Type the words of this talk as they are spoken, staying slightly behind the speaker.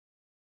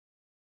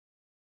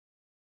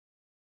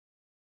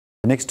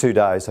The next 2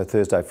 days, so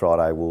Thursday,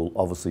 Friday, will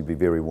obviously be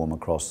very warm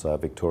across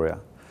Victoria.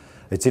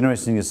 It's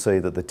interesting to see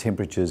that the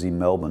temperatures in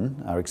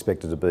Melbourne are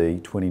expected to be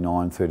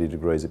 29, 30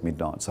 degrees at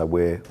midnight, so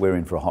we're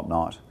in for a hot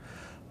night.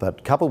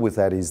 But coupled with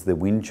that is the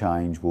wind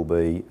change will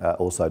be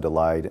also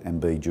delayed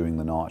and be during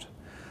the night.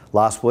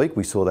 Last week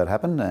we saw that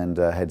happen and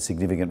had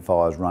significant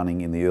fires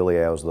running in the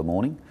early hours of the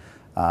morning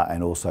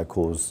and also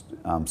caused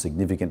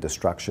significant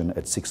destruction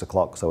at 6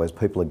 o'clock. So as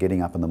people are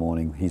getting up in the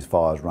morning, here's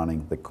fires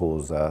running that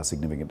cause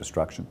significant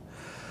destruction.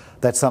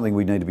 That's something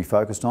we need to be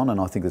focused on,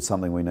 and I think that's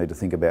something we need to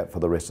think about for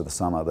the rest of the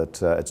summer,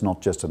 that it's not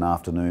just an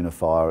afternoon of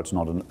fire, it's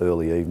not an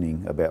early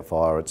evening about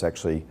fire, it's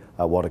actually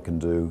what it can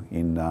do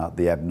in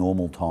the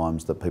abnormal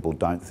times that people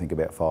don't think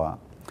about fire.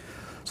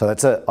 So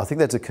I think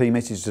that's a key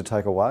message to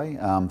take away.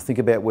 Think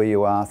about where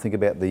you are, think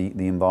about the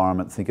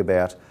environment, think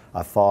about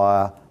a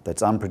fire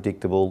that's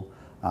unpredictable,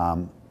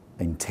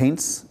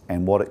 intense,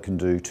 and what it can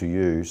do to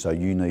you. So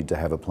you need to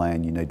have a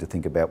plan, you need to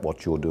think about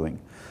what you're doing.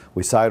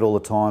 We say it all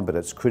the time, but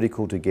it's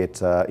critical to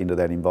get into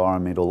that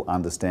environmental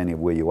understanding of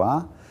where you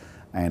are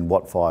and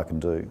what fire can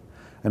do.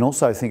 And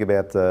also think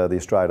about the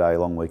Australia Day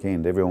long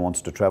weekend. Everyone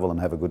wants to travel and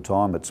have a good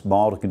time. It's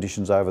milder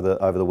conditions over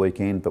the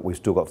weekend, but we've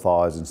still got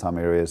fires in some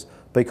areas.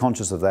 Be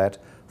conscious of that,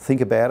 think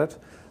about it,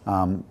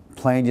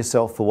 plan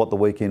yourself for what the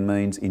weekend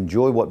means,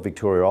 enjoy what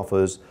Victoria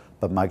offers,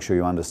 but make sure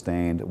you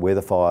understand where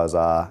the fires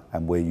are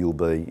and where you'll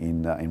be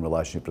in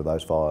relationship to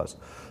those fires.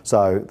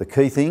 So the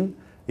key thing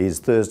is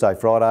Thursday,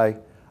 Friday,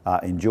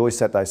 enjoy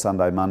Saturday,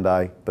 Sunday,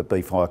 Monday, but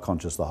be fire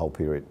conscious the whole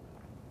period.